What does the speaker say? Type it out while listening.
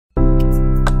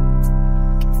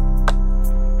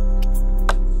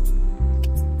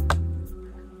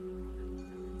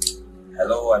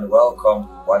welcome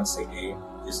once again.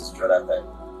 This is Jonathan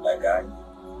Lagang,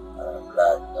 and I'm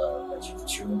glad that you've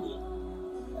tuned in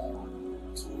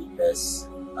to witness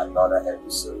another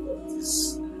episode of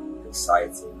this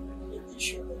exciting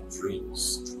edition of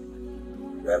Dreams,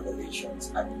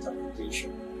 Revelations, and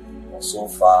Interpretation. And so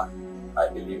far, I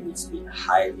believe it's been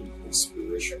highly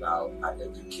inspirational and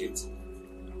educative,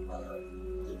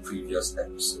 the previous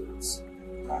episodes.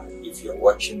 And if you're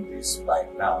watching this by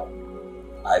now,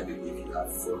 I believe you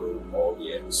have followed all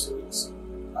the episodes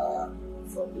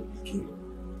from the beginning,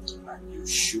 and you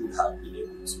should have been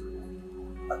able to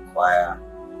acquire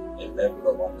a level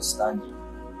of understanding,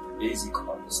 basic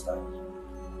understanding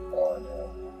on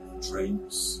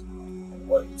dreams and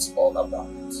what it's all about,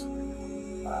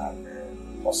 and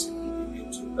possibly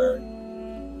begin to learn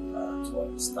to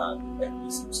understand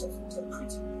mechanisms of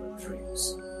interpreting your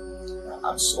dreams.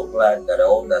 I'm so glad that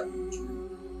all that we do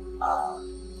are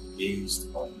based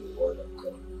on the Word of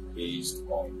God, based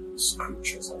on the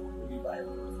Scriptures of the Holy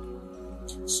Bible.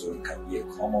 So it can be a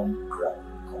common ground, a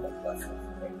common platform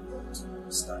for everybody to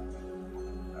understand.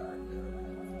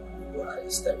 And when I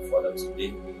step further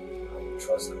today, I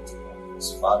trust that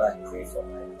as Father, I pray for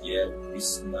my dear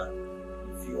listener,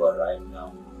 viewer right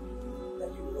now,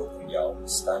 that you will open their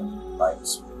understanding by the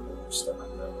Spirit of wisdom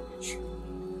and revelation.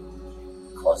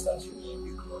 Cause that your name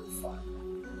be glorified,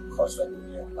 cause that you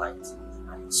be enlightened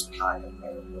and inspired by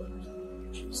the Word.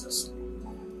 In Jesus' name.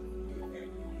 Amen.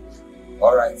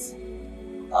 Alright.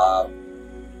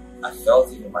 I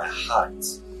felt it in my heart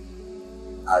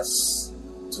as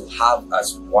to have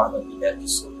as one of the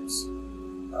episodes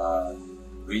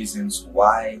reasons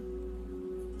why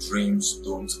dreams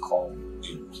don't come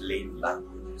in plain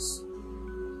languages.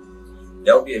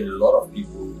 There will be a lot of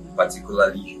people,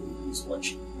 particularly you who is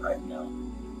watching right now,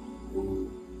 who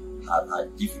have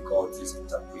had difficulties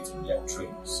interpreting their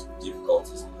dreams,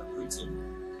 difficulties interpreting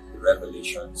the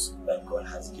revelations that God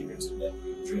has given to them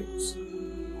in dreams.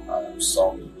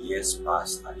 Some in years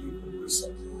past and even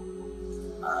recently.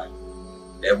 And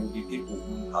there will be people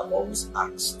who have always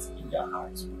asked in their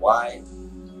hearts, why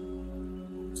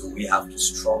do we have to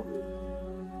struggle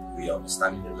with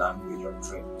understanding the language of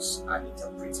dreams and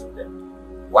interpreting them?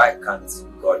 Why can't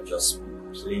God just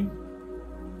speak plainly?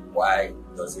 Why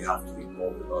does he have to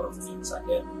involve a lot of things, and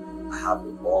then I have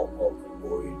the bulk of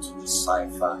going to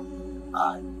decipher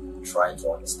and trying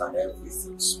to understand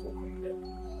everything spoken there?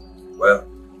 Well,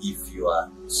 if you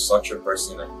are such a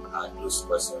person and you had those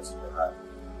questions in your heart,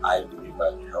 I believe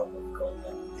by the help of God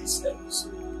that this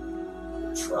episode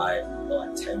will try or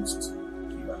attempt to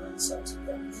give an answer to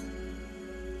them.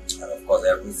 And of course,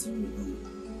 everything we do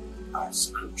are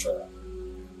scriptural.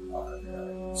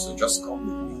 So just come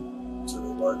with me to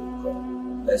the Word of God.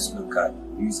 Let's look at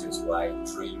reasons why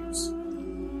dreams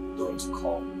don't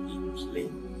come in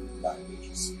plain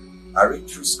languages. I read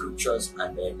through scriptures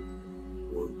and then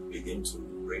we'll begin to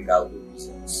bring out the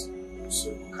reasons so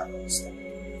you can understand.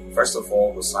 First of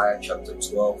all, Hosea chapter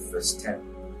 12 verse 10,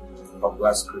 a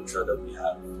popular scripture that we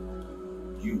have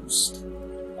used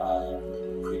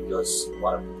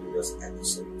one of the previous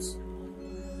episodes.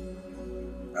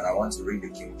 And I want to read the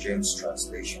King James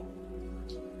translation.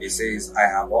 It says, I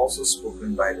have also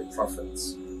spoken by the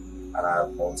prophets, and I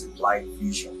have multiplied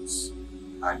visions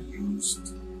and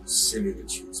used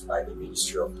similitudes by the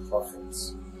ministry of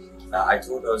prophets. Now, I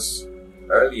told us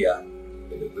earlier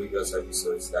in the previous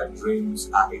episodes that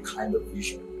dreams are a kind of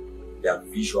vision. They are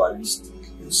visualistic.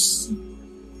 You see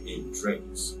in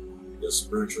dreams. Your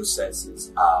spiritual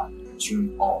senses are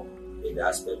tuned on in the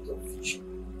aspect of vision.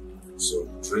 So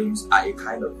dreams are a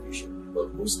kind of vision,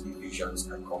 but mostly visions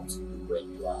can come to you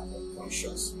when you are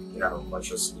unconscious, in an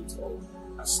unconscious state or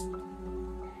asleep.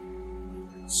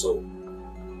 So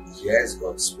here's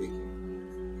God speaking.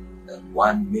 And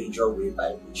one major way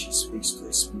by which he speaks to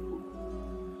his people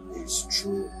is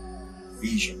through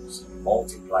visions. He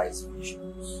multiplies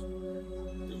visions.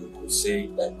 You could say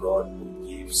that God will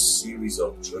give series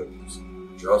of dreams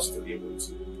just to be able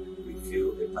to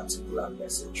reveal a particular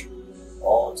message,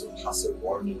 or to pass a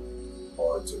warning,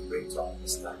 or to bring to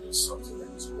understanding something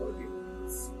that is worthy of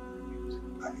belief.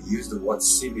 And he used the word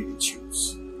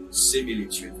similitudes.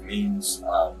 Similitude means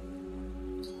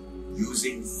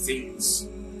using things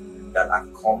that are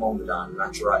common with our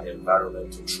natural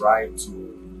environment to try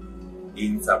to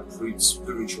interpret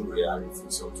spiritual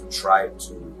realities, or to try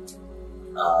to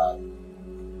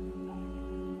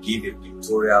give a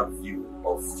pictorial view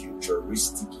of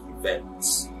futuristic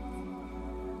events.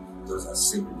 Those are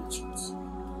similitudes.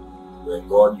 When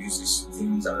God uses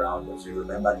things around us, you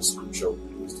remember the scripture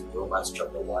we used in Romans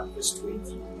chapter 1 verse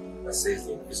 20 that says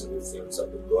the invisible things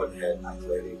of the Godhead are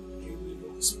clearly revealed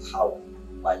in his power.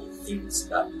 by the things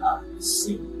that are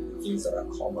seen, the things that are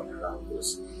common around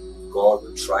us. God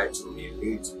will try to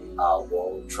relate with our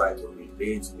world, try to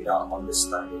relate with our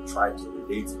understanding, try to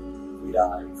relate with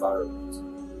our environment.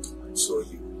 And so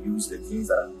He will use the things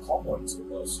that are common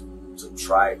to us to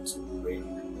try to bring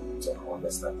to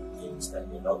understand things that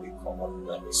may not be common,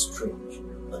 that may be strange,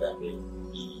 but that may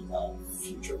be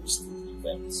futuristic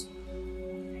events.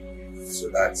 So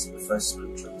that's the first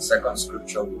scripture. The second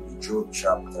scripture will be Job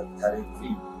chapter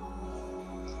 33.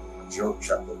 Job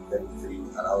chapter 33.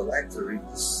 And I would like to read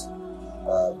this.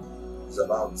 It's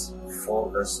about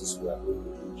 4 verses we are going to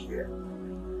read here.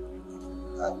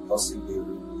 And possibly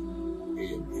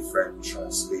read in different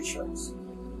translations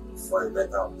for a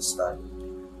better understanding.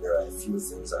 There are a few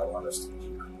things I want us to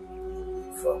pick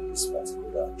from this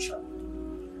particular chapter.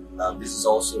 Now, this is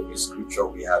also a scripture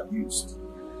we have used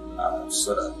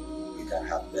so that we can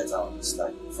have better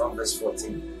understanding. From verse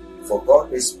 14, for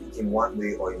God may speak in one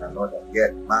way or in another,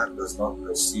 yet man does not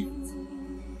perceive it,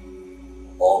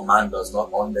 or man does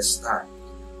not understand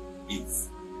it.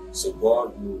 So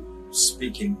God will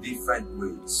speak in different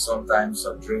ways. Sometimes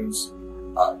some dreams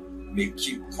may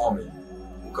keep coming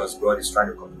because God is trying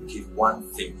to communicate one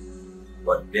thing,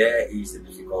 but there is the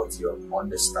difficulty of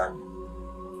understanding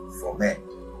for men.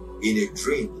 In a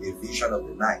dream, in a vision of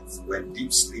the night, when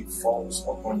deep sleep falls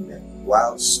upon them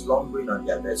while slumbering on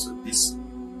their bed. So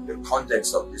the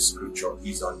context of this scripture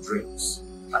is on dreams,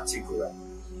 particularly.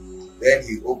 Then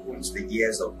He opens the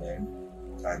ears of men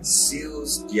and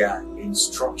seals their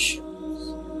instructions.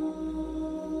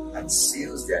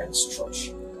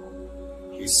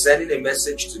 He's sending a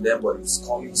message to them, but it's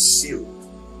coming sealed.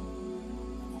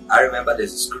 I remember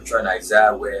there's a scripture in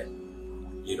Isaiah where,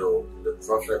 the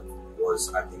prophet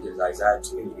was, I think it's Isaiah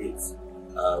 28,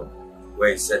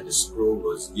 where he said the scroll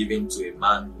was given to a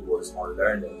man who was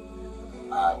unlearned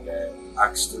and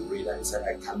asked to read, and he said,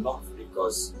 I cannot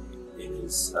because it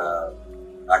is,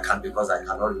 I cannot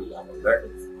read, I'm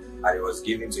unlearned. And it was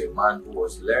given to a man who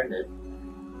was learned,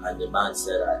 and the man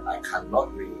said, I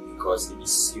cannot read because it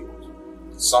is sealed.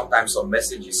 Sometimes some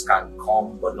messages can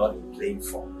come but not in plain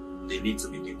form. They need to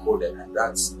be decoded, and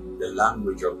that's the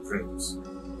language of dreams.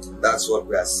 That's what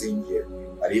we are seeing here.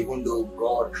 And even though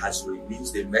God has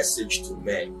released a message to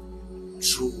men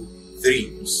through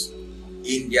dreams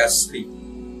in their sleep,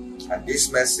 and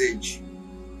this message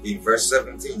in verse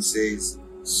 17 says,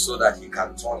 so that He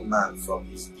can turn man from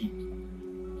his deed.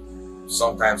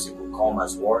 Sometimes it will come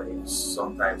as warnings,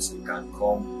 sometimes it can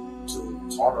come to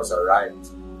turn us around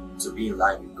to be in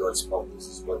line with God's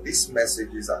purposes. But these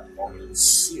messages are coming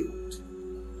sealed.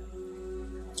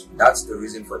 That's the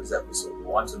reason for this episode. We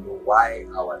want to know why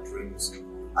our dreams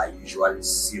are usually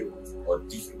sealed or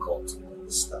difficult to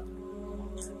understand.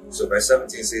 So verse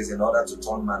 17 says, in order to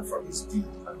turn man from his deed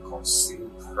and conceal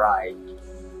pride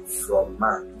from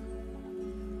man.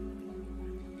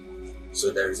 So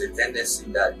there is a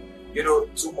tendency that,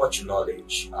 too much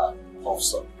knowledge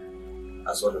puffs up.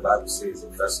 That's what the Bible says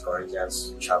in 1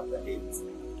 Corinthians chapter 8,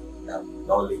 that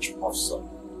knowledge puffs up,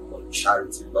 but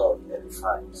charity, love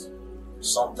edifies.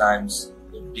 Sometimes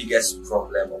the biggest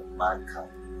problem of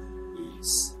mankind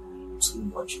is too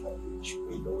much knowledge.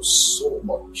 We know so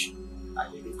much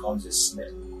and it becomes a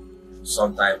snare.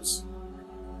 Sometimes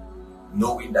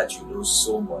knowing that you know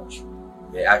so much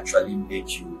may actually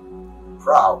make you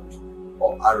proud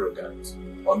or arrogant,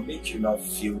 or make you not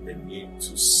feel the need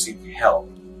to seek help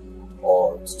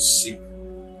or to seek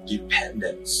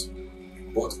dependence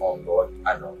both on God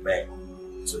and on men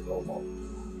to know more.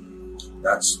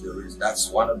 That's the reason.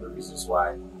 That's one of the reasons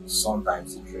why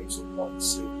sometimes the dreams will come in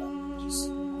same languages.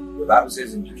 The Bible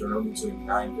says in Deuteronomy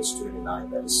 29 verse 29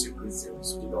 that the secret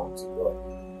things belong to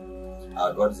God.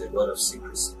 Our God is a God of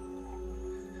secrecy.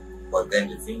 But then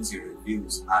the things He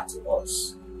reveals are to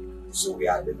us. So we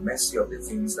are at the mercy of the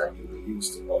things that He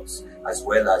reveals to us, as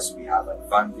well as we have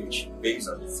advantage based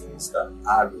on the things that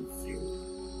are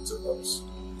revealed to us.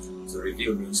 To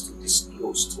reveal means to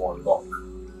disclose, to unlock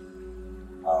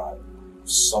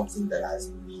something that has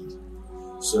been hidden.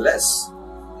 So let's,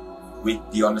 with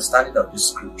the understanding of this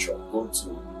scripture, go to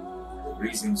the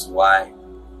reasons why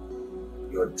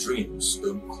your dreams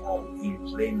don't come in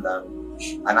plain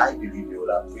language. And I believe you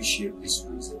will appreciate these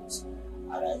reasons,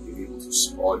 and I believe it will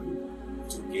spur you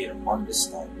to gain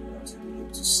understanding and to be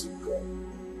able to seek God.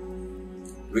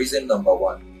 Reason number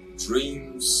 1,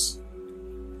 dreams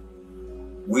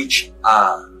which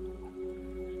are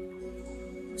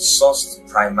sourced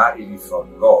primarily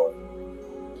from God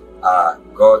are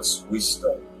God's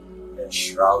wisdom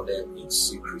enshrouded in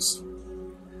secrecy.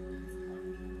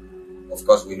 Of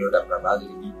course, we know that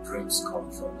primarily dreams come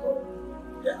from God.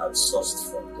 They are sourced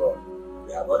from God.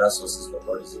 We have other sources, but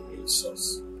God is the main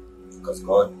source. Because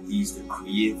God is the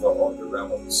creator of the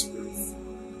realm of the spirit.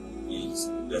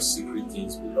 The secret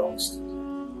things belongs to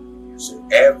Him. So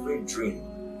every dream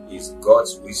is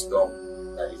God's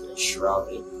wisdom that is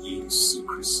enshrouded in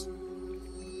secrecy.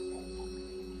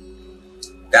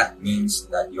 That means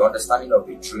that the understanding of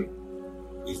a dream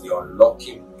is the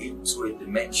unlocking into a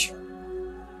dimension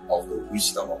of the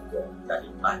wisdom of God that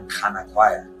a man can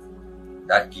acquire.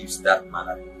 That gives that man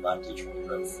an advantage on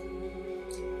earth.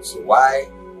 So why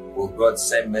will God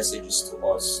send messages to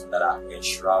us that are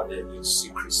enshrouded in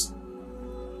secrecy?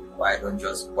 Why don't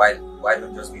just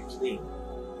be plain,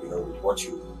 with what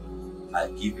you are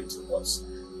giving to us?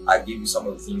 I give you some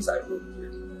of the things I wrote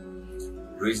here.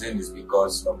 The reason is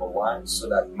because, number one, so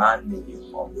that man may be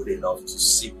humble enough to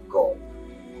seek God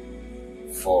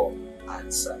for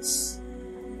answers.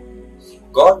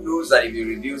 God knows that if He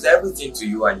reveals everything to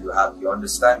you and you have the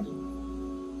understanding,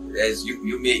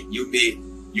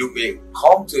 you may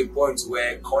come to a point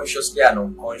where consciously and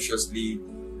unconsciously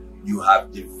you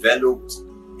have developed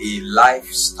a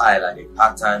lifestyle and a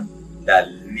pattern that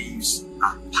lives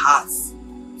apart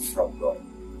from God.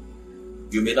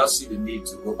 You may not see the need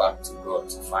to go back to God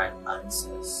to find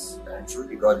answers. And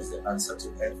truly, God is the answer to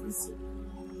everything.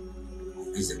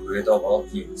 He's the creator of all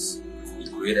things. He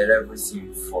created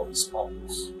everything for His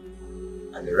purpose.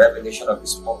 And the revelation of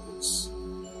His purpose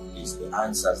is the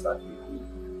answers that we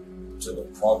need to the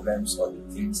problems or the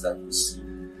things that we see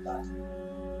in life.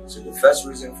 So the first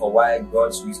reason for why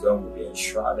God's wisdom will be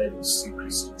enshrouded in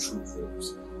secrecy through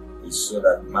dreams is so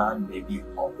that man may be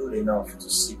humble enough to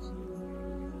seek Him.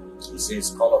 He says,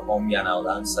 "Call upon me and I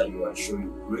will answer you and show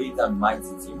you great and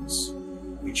mighty things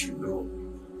which you know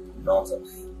not of."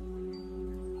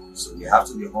 So we have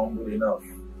to be humble enough.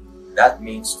 That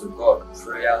means to God,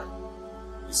 prayer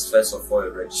is first of all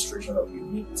a registration of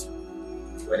humility.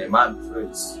 When a man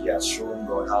prays, he has shown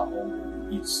God how humble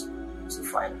he is to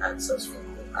find answers from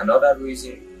God. Another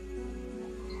reason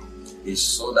is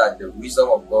so that the wisdom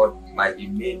of God might be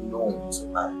made known to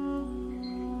man.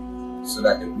 So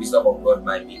that the wisdom of God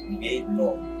might be made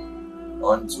known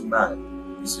unto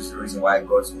man. This is the reason why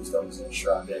God's wisdom is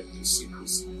enshrouded in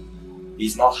secrecy.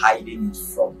 He's not hiding it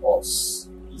from us.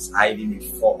 He's hiding it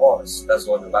for us. That's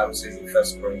what the Bible says in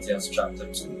 1 Corinthians chapter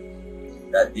 2.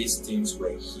 That these things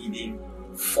were hidden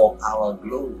for our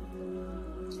glory.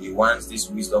 He wants this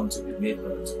wisdom to be made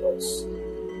known to us,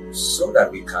 so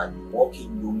that we can walk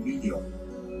in dominion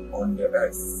on the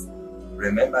earth.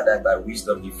 Remember that by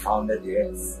wisdom He founded the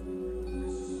earth.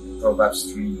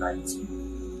 Proverbs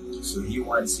 3:19. So He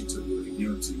wants it to be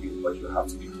revealed to you, but you have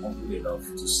to be humble enough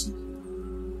to seek it.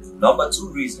 Number two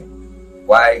reason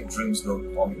why dreams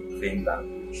don't come in plain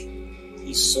language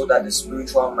is so that the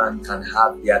spiritual man can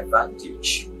have the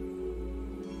advantage.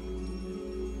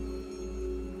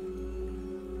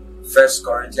 1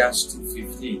 Corinthians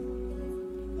 2:15.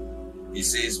 He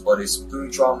says, "But a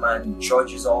spiritual man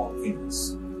judges all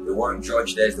things." The word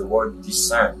judge there is the word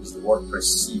discern, is the word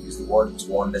perceive, is the word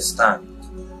to understand.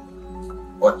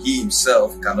 But he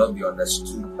himself cannot be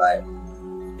understood by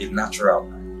a natural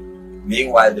man.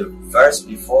 Meanwhile, the verse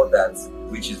before that,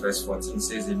 which is verse 14,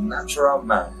 says a natural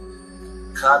man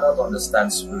cannot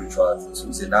understand spirituality. So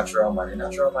he's a natural man. A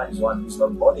natural man is one who's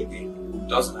not born again, who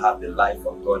doesn't have the life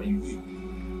of God in him.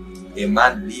 A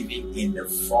man living in the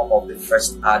form of the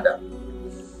first Adam.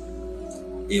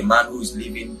 A man who is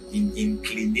living in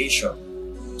inclination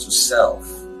to self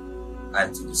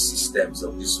and to the systems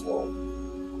of this world.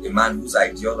 A man whose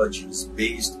ideology is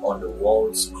based on the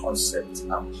world's concept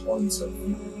and points of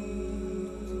view.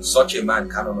 Such a man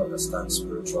cannot understand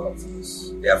spiritual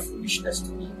things. They are foolishness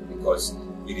to me, because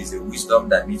it is a wisdom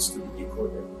that needs to be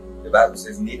decoded. The Bible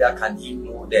says, neither can he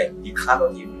know them. He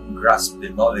cannot even grasp the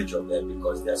knowledge of them,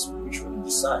 because they are spiritually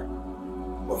discerned.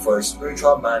 But for a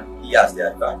spiritual man, he has the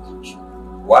advantage.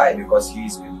 Why? Because he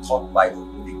is being taught by the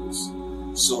Holy Ghost.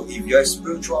 So if you're a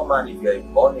spiritual man, if you're a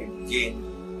born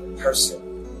again person,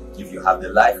 if you have the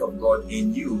life of God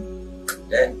in you,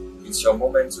 then it's your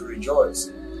moment to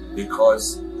rejoice,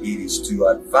 because it is to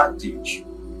your advantage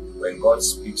when God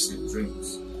speaks in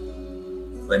dreams.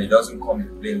 When it doesn't come in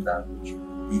plain language,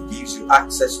 He gives you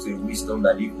access to a wisdom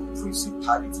that even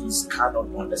principalities cannot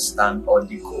understand or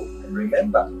decode. And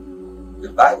remember, the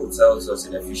Bible tells us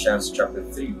in Ephesians chapter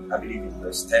 3, I believe in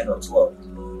verse 10 or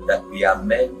 12, that we are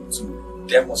meant to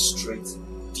demonstrate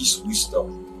this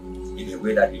wisdom in a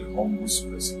way that it humbles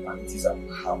principalities and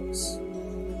powers.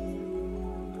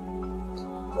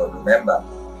 But remember,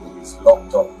 it is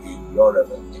locked up in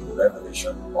the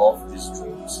revelation of these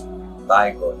dreams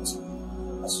by God as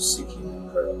you seek Him in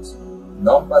prayers.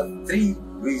 Number three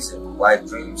reason why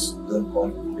dreams don't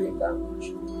come in plain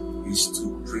language is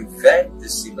to prevent the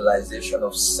civilization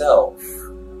of self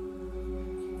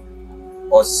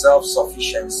or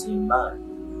self-sufficiency in man.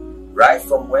 Right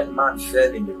from when man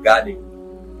fell in the garden,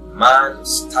 man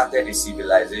started a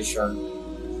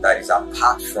civilization that is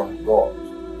apart from God.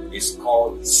 It's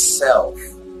called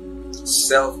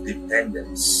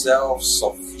self-dependent,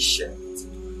 self-sufficient,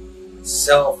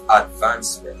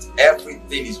 self-advancement.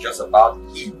 Everything is just about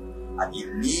him, and he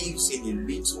lives in a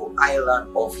little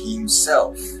island of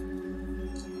himself,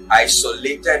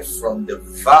 isolated from the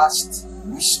vast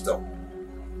wisdom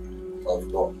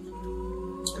of God.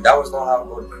 And that was not how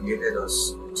God created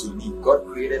us to live. God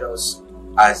created us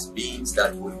as beings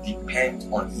that would depend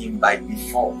on him by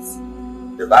default.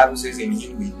 The Bible says in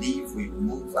him we live, we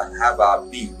move, and have our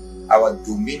being. Our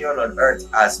dominion on earth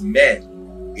as men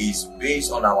is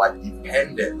based on our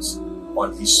dependence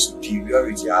on his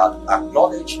superiority, our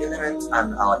acknowledged element,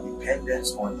 and our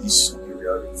dependence on his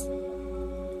superiority.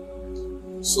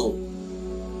 So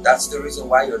that's the reason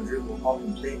why your dream will come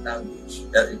in plain language.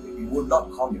 That it will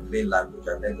not come in plain language,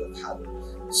 I beg your pardon,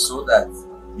 so that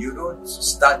you don't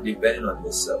start depending on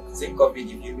yourself. Think of it,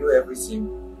 if you knew everything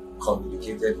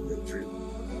communicated in the dream,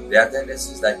 there are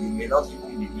tendencies that you may not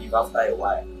even believe after a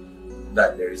while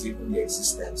that there is even the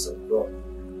existence of God.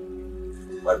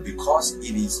 But because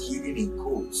it is hidden in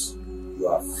codes, you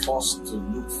are forced to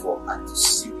look for and to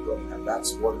seek God. And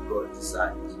that's what God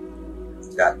designed.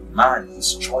 That man,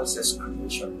 his choicest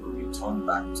creation, will return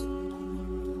back to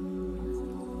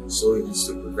him. So it is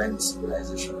to prevent the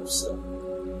civilization of self.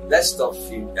 Let's stop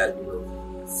thinking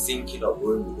of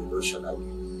going with the notion that we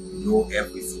know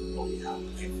everything or we have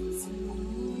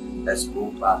everything. Let's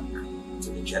go back to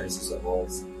the genesis of all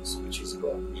things, which is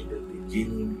God. In the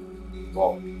beginning,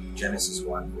 God. Genesis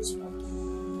 1 verse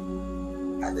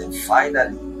 1. And then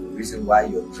finally, the reason why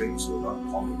your dreams will not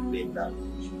come in plain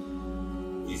language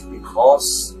is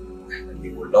because, and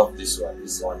you will love this one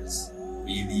is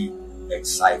really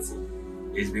exciting,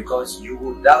 is because you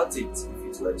will doubt it if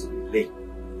it were to be plain.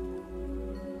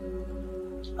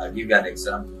 I'll give you an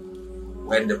example.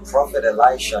 When the prophet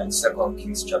Elisha in 2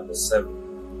 Kings chapter 7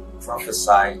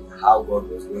 prophesied how God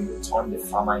was going to turn the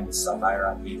famine in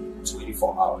Samaria in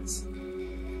 24 hours,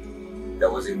 there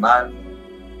was a man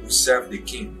who served the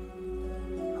king.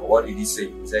 And what did he say?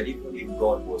 He said, even if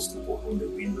God was to open the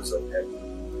windows of heaven.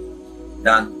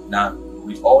 Now,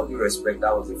 with all due respect,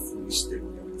 that was a foolish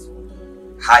statement.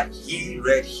 Had he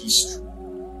read history,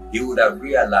 he would have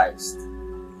realized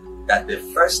that the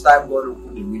first time God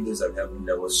opened the windows of heaven,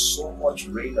 there was so much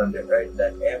rain on the earth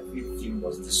that everything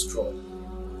was destroyed.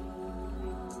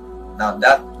 Now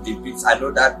that depicts, I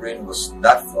know that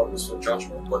flood was for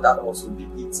judgment, but that also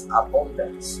depicts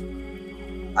abundance.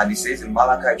 And he says in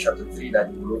Malachi chapter 3 that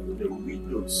he will open the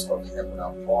windows of heaven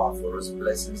and pour out for us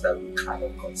blessings that we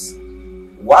cannot conceive.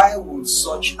 Why would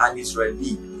such an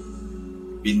Israeli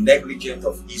be negligent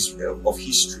of history,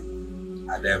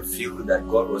 and then feel that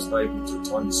God was not able to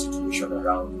turn the situation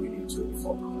around within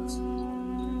 24 hours?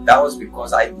 That was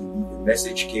because I believe the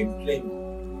message came plainly.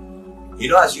 You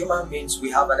know, as human beings,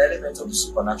 we have an element of the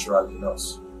supernatural in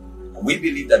us. And we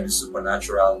believe that the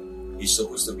supernatural is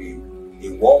supposed to be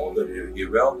a world or a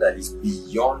realm that is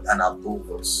beyond and above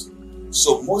us.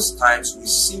 So most times we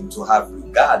seem to have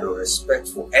regard or respect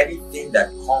for anything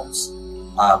that comes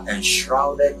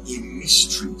enshrouded in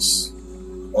mysteries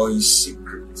or in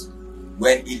secret.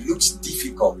 When it looks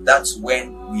difficult, that's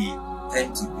when we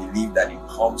tend to believe that it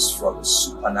comes from a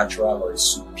supernatural or a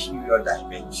superior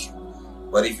dimension.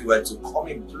 But if you were to come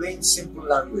in plain, simple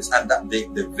language, and that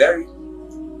the very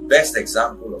best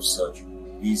example of such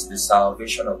is the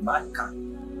salvation of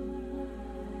mankind.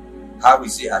 How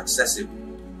is it accessible?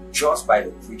 Just by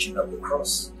the preaching of the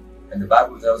cross. And the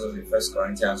Bible tells us in 1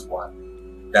 Corinthians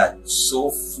 1 that so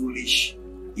foolish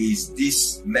is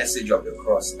this message of the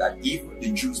cross that even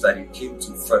the Jews that it came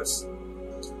to first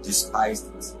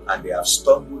despised it, and they have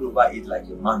stumbled over it like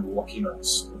a man walking on a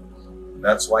stone.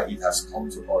 That's why it has come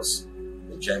to us,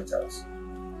 the Gentiles.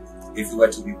 If you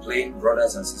were to be plain,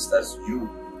 brothers and sisters, you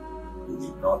will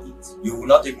ignore it. You will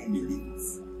not even believe it.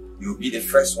 You will be the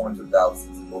first one to doubt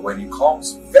it. But when it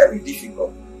comes very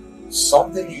difficult,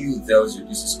 something in you tells you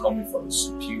this is coming from a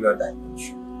superior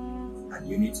dimension. And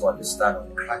you need to understand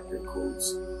and crack the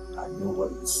codes and know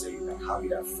what it is saying and how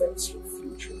it affects your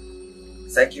future.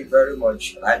 Thank you very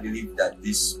much. And I believe that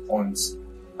these points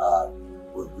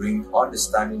will bring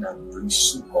understanding and bring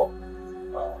soup up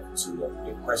to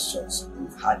the questions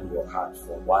you've had in your heart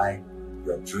for why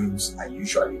your dreams are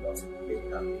usually not in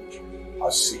plain language.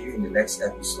 I'll see you in the next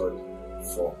episode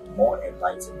for more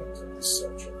enlightenment on this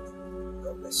subject.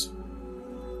 God bless you.